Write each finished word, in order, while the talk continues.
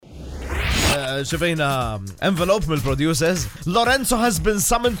xifejna envelope mill-producers. Lorenzo has been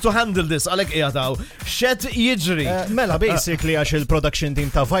summoned to handle this. Għalek ijataw, xed jiġri. Mela, basically, għax il-production team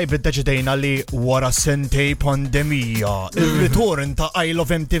ta' Vibe id-deċidejna li wara sentej pandemija, il-return ta' I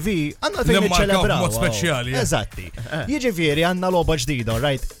Love MTV, għanna fejn iċċelebraw. Mod speċjali. Eżatti. Jiġifieri għanna loba ġdida,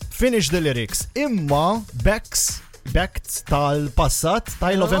 right? Finish the lyrics. Imma Backs tal-passat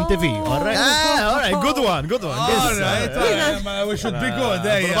ta' I Love MTV, alright? Alright, good one. Alright, we should be good,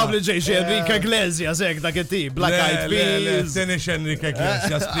 Probably ġejxi Enrique Iglesias, dak it-tip, Black Eyed Peas. Finish Enrique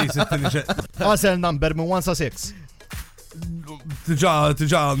Iglesias, please, finish it. Għasel number minn 1 sa 6.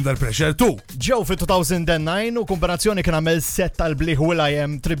 Tiġa under pressure, 2. Ġew fi 2009 u kombinazzjoni kien għamel set tal-Bleak Will I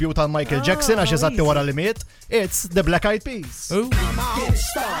Am tribute tal Michael Jackson għax eżatti wara li miet. It's the Black Eyed Peas.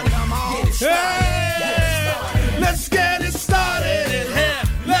 Let's get it started in here.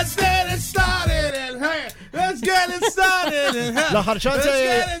 Let's get it started in here. Let's get it started in here. L-aħħar ċanza. Let's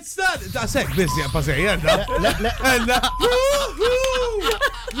get it started. Da' sekk bizzi għan pasej, jenna.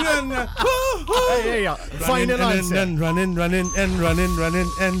 Jenna. Ejja, final answer.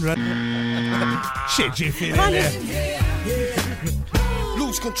 Xieġi fili.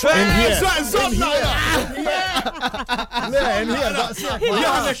 Lose control.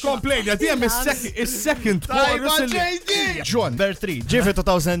 Jgħanek komplejna, dijem il-second chorus. John, ver 3, ġifi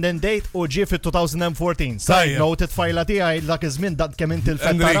 2008 u ġifi 2014. Side note it-fajla tijaj dak iżmin dak kemm inti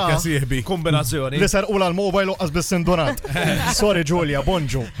l-fettara. Enrika sieħbi. Kombinazzjoni. Li ser ula l-mobile u qasbis sindunat. Sorry Julia,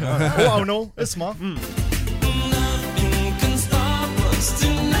 bonġu. U għawnu, isma.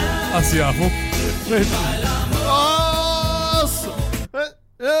 Asjafu.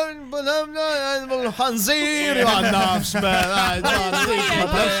 Ħanżir, għannafx,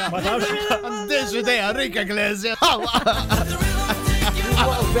 għandix ideja, Enrique Iglesias.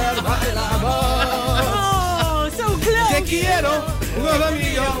 So close. Te quiero, un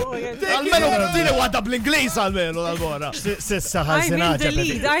amigo. Almenu dini għadda bl-Inglis almenu dal-bora. Sissa I'm in the ħazinaċa.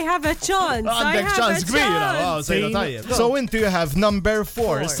 lead. I have a chance. Għandek ċans kbira. Sejna tajjeb. So into you have number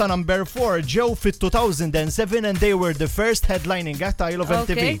 4. Issa number 4 ġew fit 2007 and they were the first headlining act I Love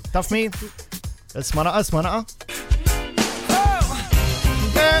MTV. Taf min? Isma naqa.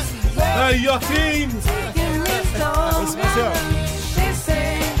 Ejja, team. Isma sew.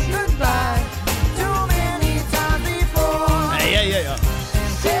 Ejja.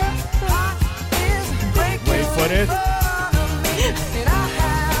 Wait for it.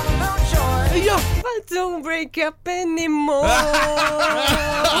 But don't break up anymore. I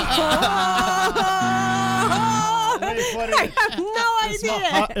have no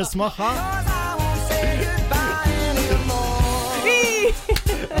idea. Ismaħa.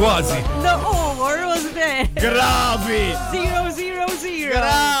 Quasi. The over was there. Gravi. 0-0-0.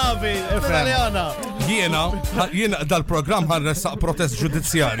 Gravi. Italiana. Jiena dal-program ħarressaq protest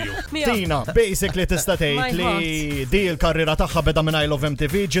ġudizzjarju. Tina, basically tista' tgħid li di l-karriera tagħha beda minn I Love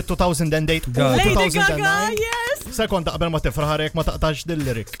MTV ġiet 2008 u Lady Gaga, 2009. yes. Sekonda qabel ma tifraħarek ma taqtax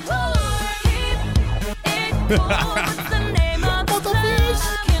dil-lirik.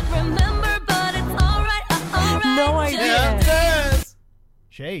 No idea.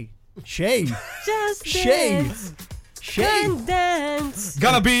 Xej. Just Shame. dance. And dance.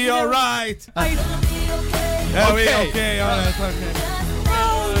 Gonna be alright. Okay,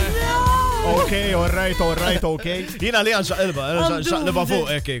 alright. Okay, okay. Jina li għanxa ilba fuq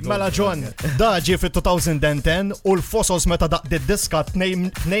ekki. Mela John, da ġi fi 2010 u l-fosos meta daq diska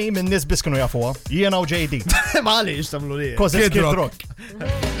tnejn minn nis biskinu jafuha. Jiena u JD. Malix tamlu li. Cause it's Kid Rock.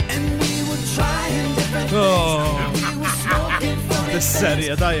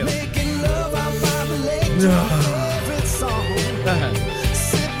 Bis-serja, dajja.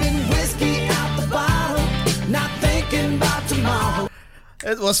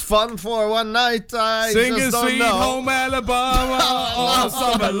 It was fun for one night. I Singing just don't Sweet know. Home Alabama all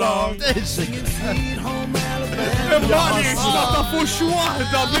summer long. Mani, xnata fux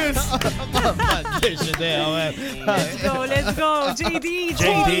wahda bis. Let's go. JD,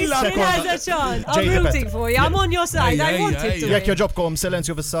 JD, has a chance. I'm rooting for you. I'm on your side. I wanted to. Jekk joġobkom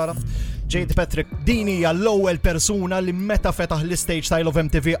silenzju fis-sara. JD Patrick, dini hija l-ewwel persuna li meta fetaħ l-istage ta' I Love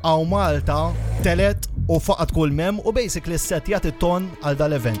MTV għaw Malta telet u faqat kull mem u basically set jagħti ton għal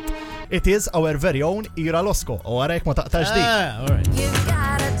dal-event. It is our very own Ira Losko. U għarek ma taqtax di.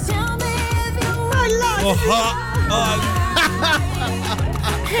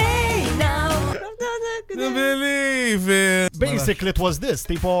 Hey, now. Believe it. Basically it was this,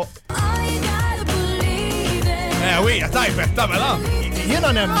 tipo. Wija, tajbet, tamela. Jena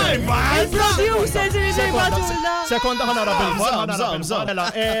nemmen. Producers irridu jibgħatulna. Sekonda ħanara bil-bżon.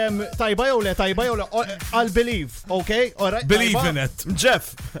 Tajba jew le, għal believe, okay? Alright. Believe in it.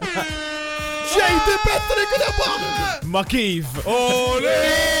 Jeff. JD Patrick rebaħ! Ma kif?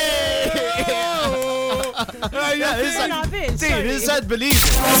 Tina, Bill, Tin, sorry. is that believe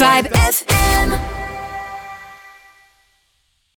it? Vibe FM.